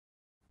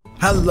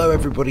Hello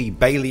everybody,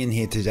 Bayliun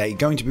here today,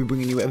 going to be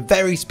bringing you a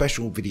very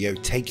special video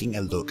taking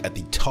a look at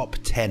the top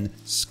 10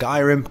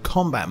 Skyrim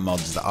combat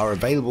mods that are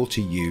available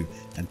to you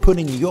and put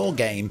in your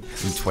game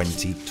in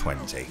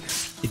 2020.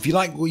 If you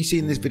like what you see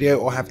in this video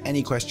or have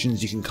any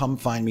questions, you can come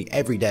find me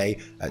every day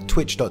at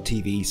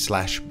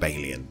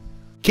twitch.tv/Bayliun.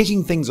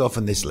 Kicking things off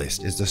on this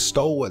list is the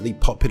stalwartly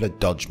popular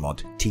dodge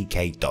mod,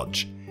 TK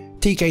Dodge.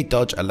 TK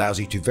Dodge allows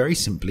you to very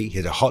simply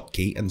hit a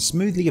hotkey and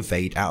smoothly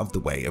evade out of the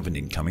way of an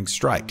incoming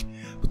strike.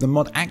 What the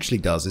mod actually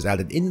does is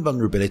add an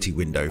invulnerability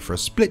window for a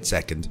split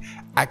second,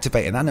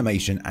 activate an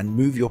animation and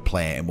move your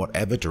player in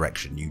whatever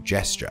direction you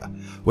gesture.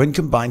 When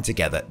combined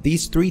together,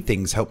 these three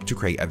things help to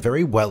create a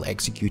very well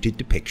executed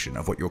depiction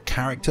of what your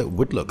character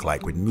would look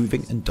like when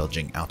moving and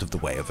dodging out of the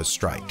way of a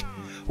strike.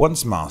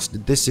 Once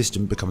mastered, this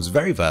system becomes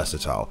very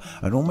versatile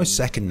and almost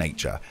second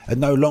nature, and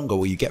no longer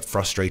will you get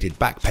frustrated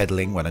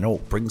backpedaling when an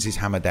orc brings his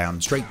hammer down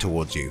straight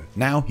towards you.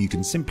 Now you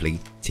can simply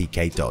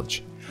TK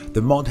Dodge.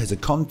 The mod has a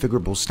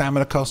configurable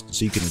stamina cost,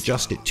 so you can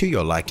adjust it to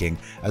your liking,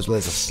 as well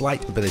as a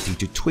slight ability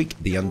to tweak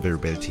the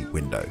invulnerability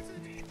window.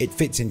 It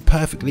fits in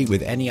perfectly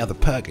with any other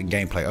perk and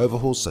gameplay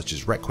overhauls such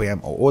as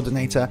Requiem or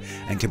Ordinator,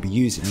 and can be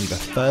used in either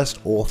first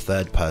or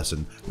third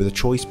person with a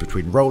choice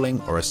between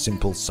rolling or a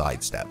simple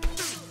sidestep.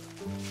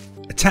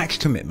 Attack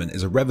Commitment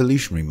is a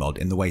revolutionary mod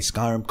in the way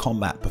Skyrim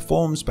combat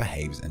performs,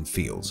 behaves and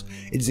feels.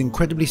 It is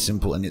incredibly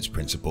simple in its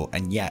principle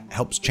and yet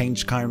helps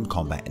change Skyrim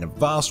combat in a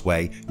vast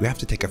way. You have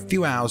to take a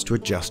few hours to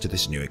adjust to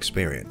this new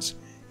experience.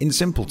 In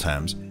simple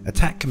terms,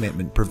 Attack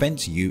Commitment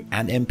prevents you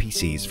and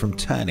NPCs from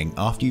turning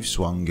after you've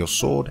swung your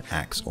sword,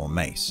 axe or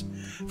mace.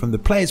 From the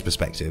player's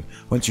perspective,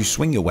 once you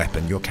swing your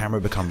weapon, your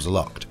camera becomes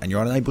locked and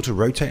you're unable to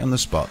rotate on the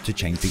spot to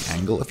change the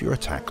angle of your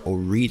attack or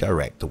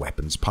redirect the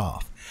weapon's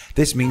path.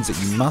 This means that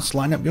you must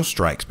line up your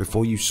strikes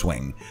before you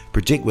swing,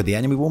 predict where the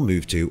enemy will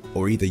move to,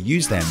 or either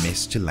use their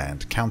miss to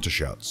land counter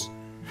shots.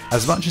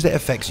 As much as it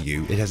affects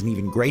you, it has an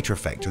even greater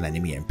effect on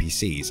enemy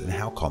NPCs and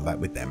how combat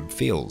with them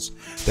feels.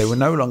 They will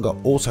no longer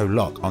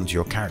auto-lock onto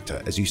your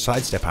character as you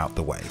sidestep out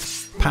the way.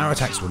 Power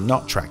attacks will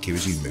not track you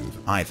as you move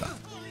either.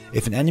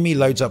 If an enemy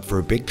loads up for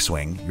a big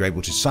swing, you're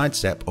able to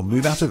sidestep or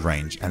move out of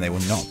range and they will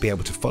not be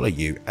able to follow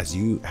you as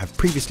you have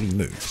previously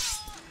moved.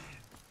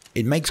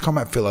 It makes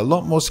combat feel a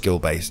lot more skill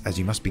based, as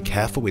you must be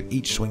careful with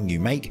each swing you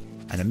make,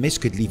 and a miss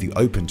could leave you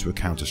open to a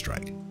counter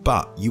strike.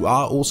 But you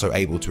are also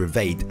able to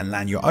evade and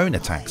land your own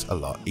attacks a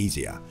lot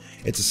easier.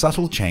 It's a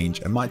subtle change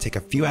and might take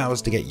a few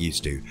hours to get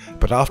used to,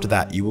 but after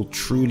that you will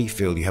truly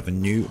feel you have a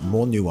new,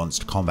 more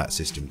nuanced combat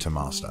system to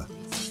master.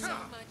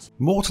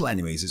 Mortal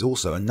Enemies is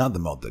also another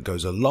mod that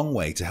goes a long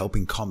way to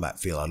helping combat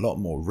feel a lot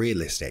more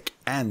realistic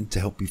and to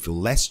help you feel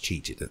less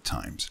cheated at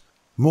times.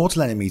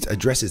 Mortal Enemies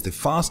addresses the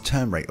fast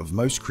turn rate of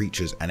most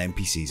creatures and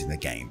NPCs in the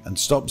game and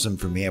stops them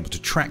from being able to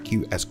track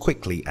you as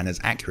quickly and as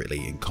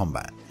accurately in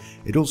combat.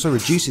 It also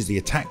reduces the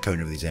attack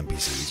cone of these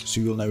NPCs, so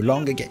you'll no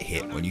longer get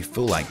hit when you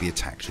feel like the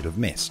attack should have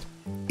missed.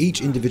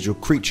 Each individual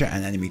creature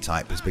and enemy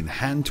type has been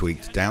hand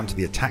tweaked down to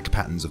the attack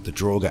patterns of the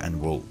Draugr and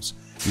wolves.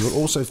 You will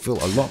also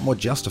feel a lot more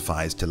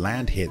justified to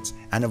land hits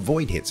and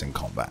avoid hits in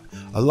combat.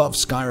 A lot of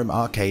Skyrim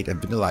arcade and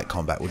vanilla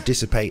combat will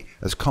dissipate,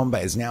 as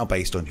combat is now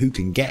based on who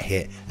can get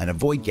hit and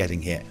avoid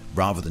getting hit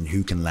rather than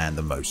who can land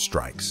the most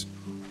strikes.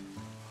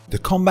 The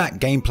Combat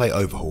Gameplay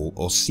Overhaul,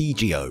 or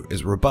CGO,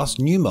 is a robust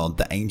new mod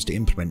that aims to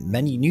implement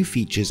many new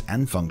features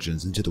and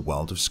functions into the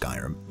world of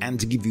Skyrim and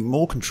to give you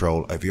more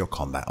control over your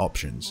combat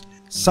options.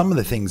 Some of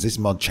the things this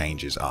mod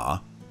changes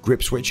are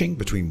grip switching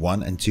between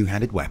one and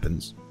two-handed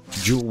weapons,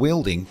 dual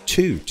wielding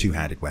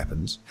two-handed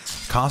weapons,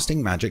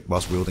 casting magic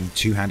whilst wielding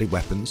two-handed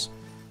weapons,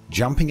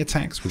 jumping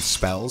attacks with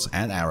spells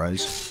and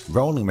arrows,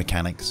 rolling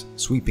mechanics,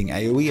 sweeping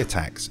AoE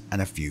attacks,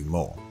 and a few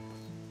more.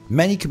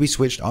 Many can be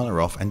switched on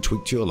or off and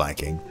tweaked to your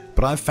liking,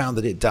 but I've found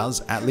that it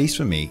does, at least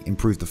for me,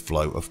 improve the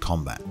flow of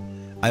combat.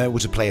 I'm able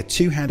to play a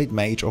two-handed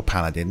mage or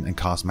paladin and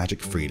cast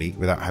magic freely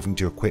without having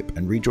to equip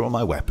and redraw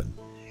my weapon.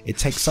 It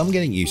takes some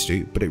getting used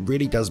to, but it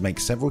really does make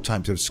several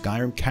types of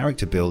Skyrim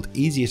character build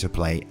easier to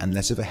play and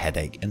less of a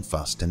headache and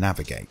fuss to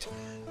navigate.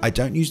 I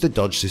don't use the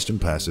dodge system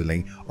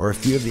personally or a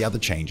few of the other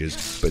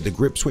changes, but the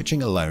grip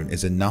switching alone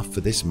is enough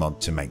for this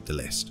mod to make the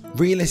list.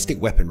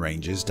 Realistic weapon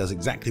ranges does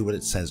exactly what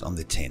it says on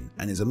the tin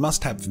and is a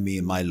must-have for me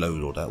in my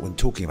load order when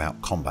talking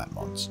about combat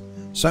mods.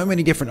 So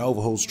many different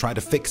overhauls try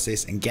to fix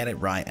this and get it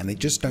right, and they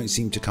just don't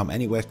seem to come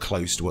anywhere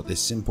close to what this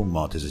simple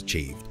mod has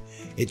achieved.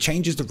 It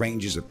changes the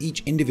ranges of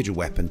each individual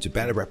weapon to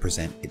better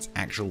represent its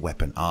actual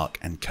weapon arc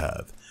and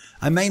curve.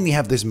 I mainly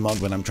have this mod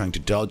when I'm trying to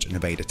dodge and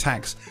evade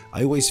attacks.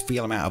 I always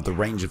feel I'm out of the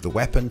range of the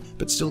weapon,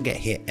 but still get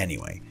hit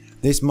anyway.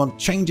 This mod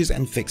changes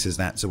and fixes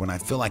that, so when I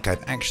feel like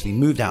I've actually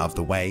moved out of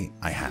the way,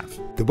 I have.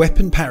 The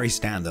Weapon Parry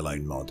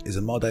Standalone mod is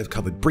a mod I've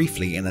covered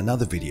briefly in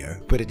another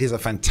video, but it is a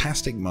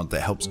fantastic mod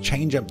that helps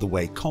change up the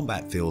way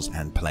combat feels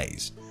and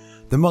plays.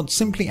 The mod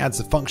simply adds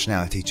the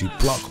functionality to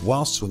block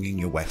while swinging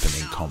your weapon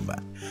in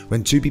combat.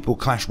 When two people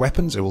clash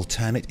weapons, it will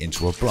turn it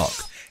into a block.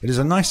 It is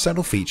a nice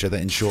subtle feature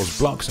that ensures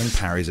blocks and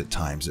parries at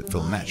times that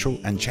feel natural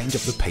and change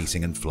up the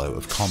pacing and flow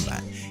of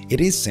combat.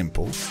 It is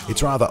simple,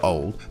 it's rather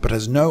old, but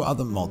has no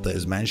other mod that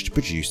has managed to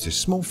produce this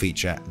small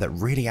feature that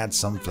really adds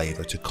some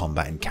flavour to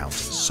combat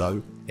encounters,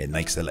 so it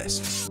makes the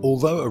list.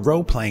 Although a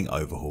role-playing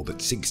overhaul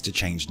that seeks to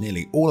change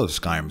nearly all of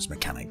Skyrim's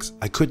mechanics,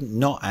 I couldn't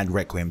not add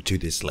Requiem to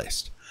this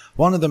list.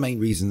 One of the main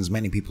reasons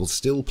many people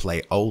still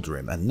play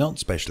Oldrim and not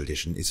Special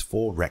Edition is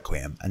for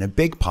Requiem, and a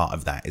big part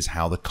of that is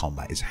how the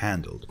combat is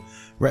handled.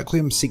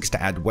 Requiem seeks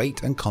to add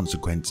weight and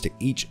consequence to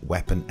each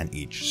weapon and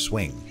each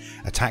swing.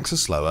 Attacks are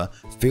slower,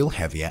 feel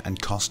heavier,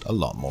 and cost a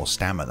lot more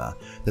stamina.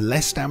 The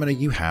less stamina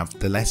you have,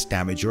 the less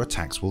damage your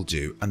attacks will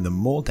do and the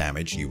more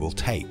damage you will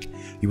take.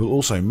 You will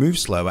also move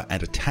slower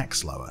and attack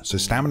slower, so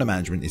stamina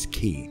management is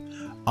key.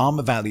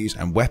 Armor values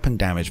and weapon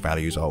damage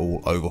values are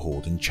all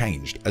overhauled and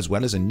changed, as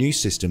well as a new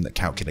system that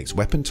calculates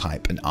weapon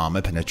type and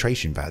armor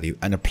penetration value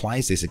and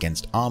applies this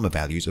against armor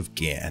values of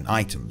gear and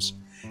items.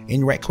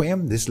 In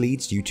Requiem, this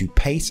leads you to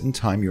pace and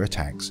time your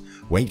attacks,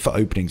 wait for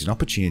openings and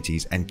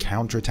opportunities, and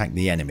counterattack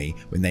the enemy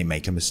when they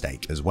make a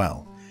mistake as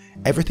well.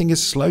 Everything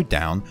is slowed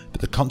down,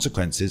 but the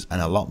consequences are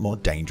a lot more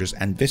dangerous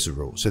and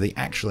visceral, so the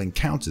actual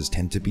encounters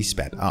tend to be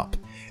sped up.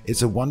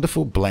 It's a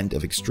wonderful blend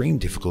of extreme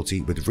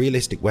difficulty with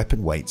realistic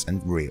weapon weights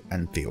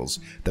and feels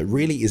that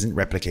really isn't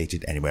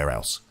replicated anywhere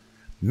else.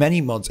 Many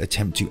mods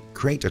attempt to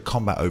create a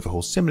combat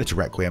overhaul similar to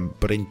Requiem,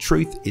 but in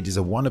truth it is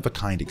a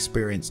one-of-a-kind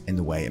experience in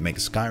the way it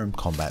makes Skyrim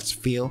combats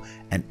feel,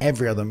 and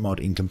every other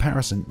mod in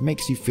comparison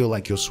makes you feel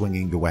like you're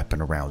swinging your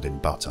weapon around in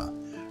butter.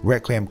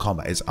 Requiem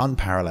combat is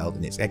unparalleled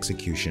in its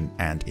execution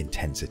and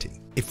intensity.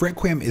 If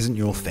Requiem isn't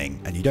your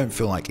thing and you don't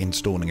feel like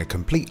installing a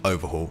complete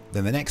overhaul,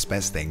 then the next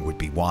best thing would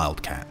be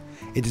Wildcat.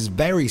 It is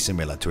very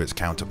similar to its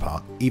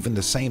counterpart, even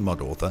the same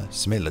mod author,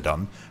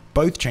 Smilodon,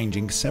 both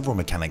changing several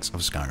mechanics of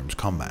Skyrim's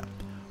combat.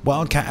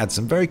 Wildcat adds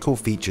some very cool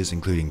features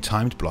including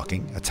timed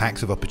blocking,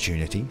 attacks of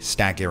opportunity,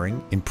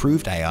 staggering,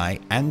 improved AI,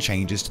 and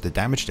changes to the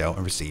damage dealt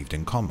and received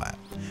in combat.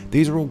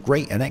 These are all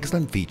great and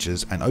excellent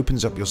features and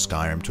opens up your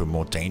Skyrim to a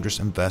more dangerous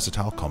and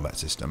versatile combat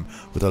system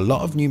with a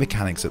lot of new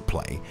mechanics at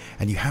play,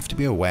 and you have to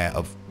be aware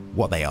of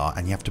what they are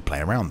and you have to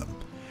play around them.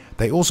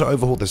 They also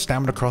overhauled the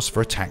stamina cost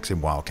for attacks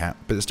in Wildcat,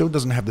 but it still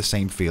doesn't have the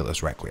same feel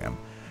as Requiem.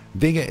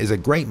 Vigor is a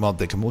great mod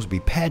that can also be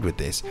paired with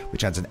this,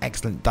 which adds an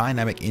excellent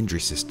dynamic injury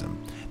system.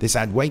 This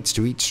adds weights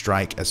to each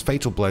strike, as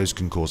fatal blows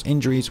can cause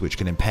injuries which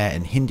can impair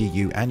and hinder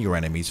you and your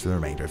enemies for the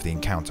remainder of the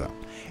encounter.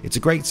 It's a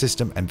great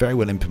system and very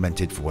well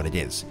implemented for what it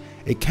is.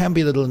 It can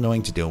be a little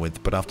annoying to deal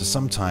with, but after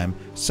some time,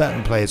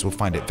 certain players will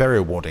find it very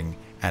rewarding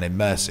and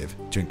immersive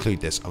to include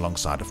this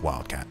alongside of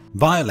Wildcat.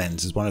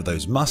 Violence is one of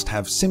those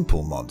must-have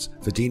simple mods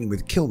for dealing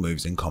with kill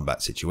moves in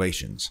combat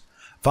situations.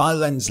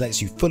 Violence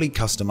lets you fully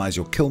customize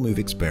your kill move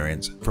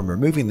experience, from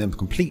removing them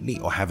completely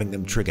or having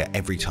them trigger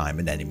every time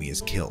an enemy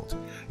is killed.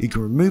 You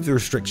can remove the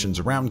restrictions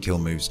around kill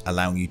moves,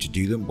 allowing you to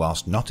do them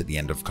whilst not at the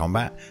end of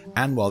combat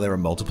and while there are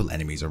multiple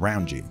enemies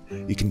around you.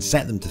 You can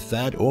set them to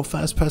third or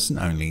first person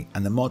only,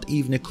 and the mod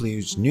even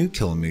includes new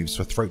kill moves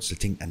for throat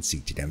slitting and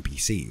seated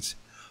NPCs.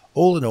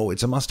 All in all,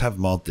 it's a must-have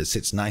mod that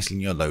sits nicely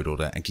in your load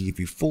order and can give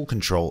you full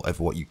control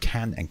over what you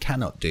can and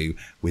cannot do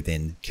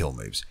within kill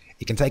moves.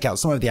 It can take out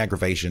some of the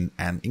aggravation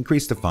and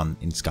increase the fun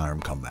in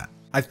Skyrim combat.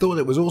 I thought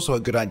it was also a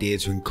good idea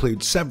to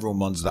include several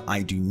mods that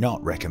I do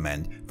not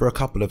recommend for a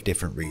couple of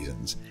different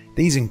reasons.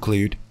 These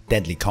include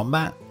Deadly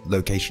Combat,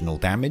 Locational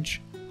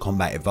Damage,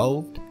 Combat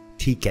Evolved,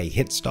 TK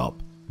Hit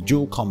Stop,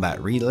 Dual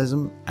Combat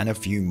Realism, and a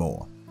few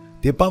more.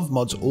 The above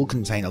mods all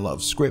contain a lot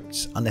of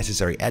scripts,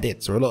 unnecessary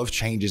edits, or a lot of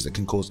changes that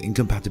can cause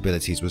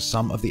incompatibilities with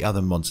some of the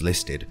other mods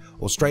listed,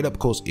 or straight up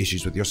cause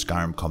issues with your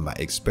Skyrim combat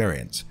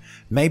experience.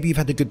 Maybe you've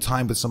had a good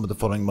time with some of the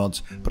following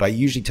mods, but I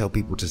usually tell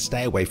people to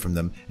stay away from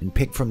them and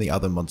pick from the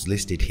other mods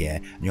listed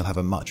here, and you'll have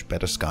a much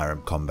better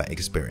Skyrim combat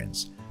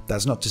experience.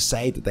 That's not to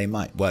say that they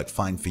might work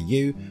fine for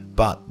you,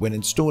 but when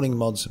installing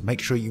mods, make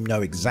sure you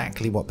know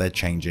exactly what they're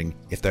changing,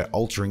 if they're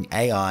altering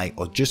AI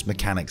or just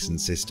mechanics and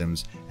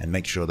systems, and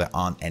make sure there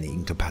aren't any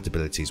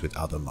incompatibilities with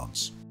other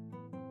mods.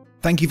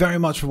 Thank you very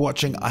much for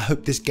watching. I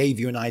hope this gave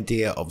you an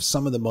idea of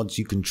some of the mods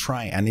you can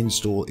try and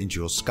install into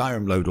your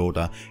Skyrim load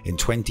order in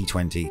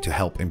 2020 to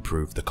help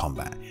improve the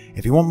combat.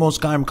 If you want more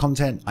Skyrim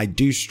content, I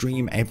do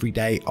stream every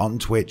day on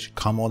Twitch.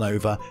 Come on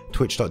over,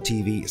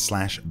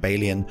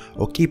 twitch.tv/Bayliun,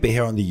 or keep it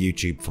here on the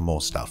YouTube for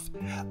more stuff.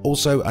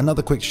 Also,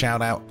 another quick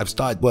shout out, I've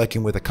started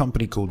working with a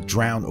company called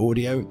Drown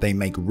Audio. They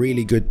make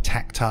really good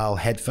tactile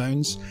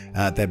headphones.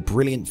 They're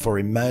brilliant for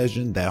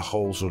immersion. Their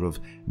whole sort of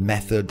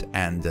method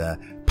and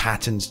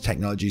patent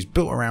technologies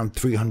built around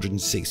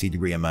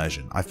 360-degree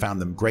immersion. I found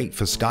them great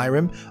for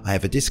Skyrim. I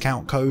have a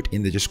discount code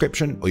in the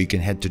description, or you can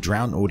head to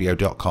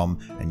drownaudio.com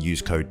and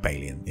use code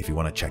Bayliun if you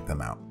want to check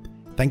them out.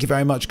 Thank you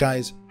very much,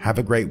 guys. Have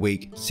a great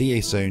week. See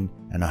you soon,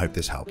 and I hope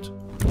this helped.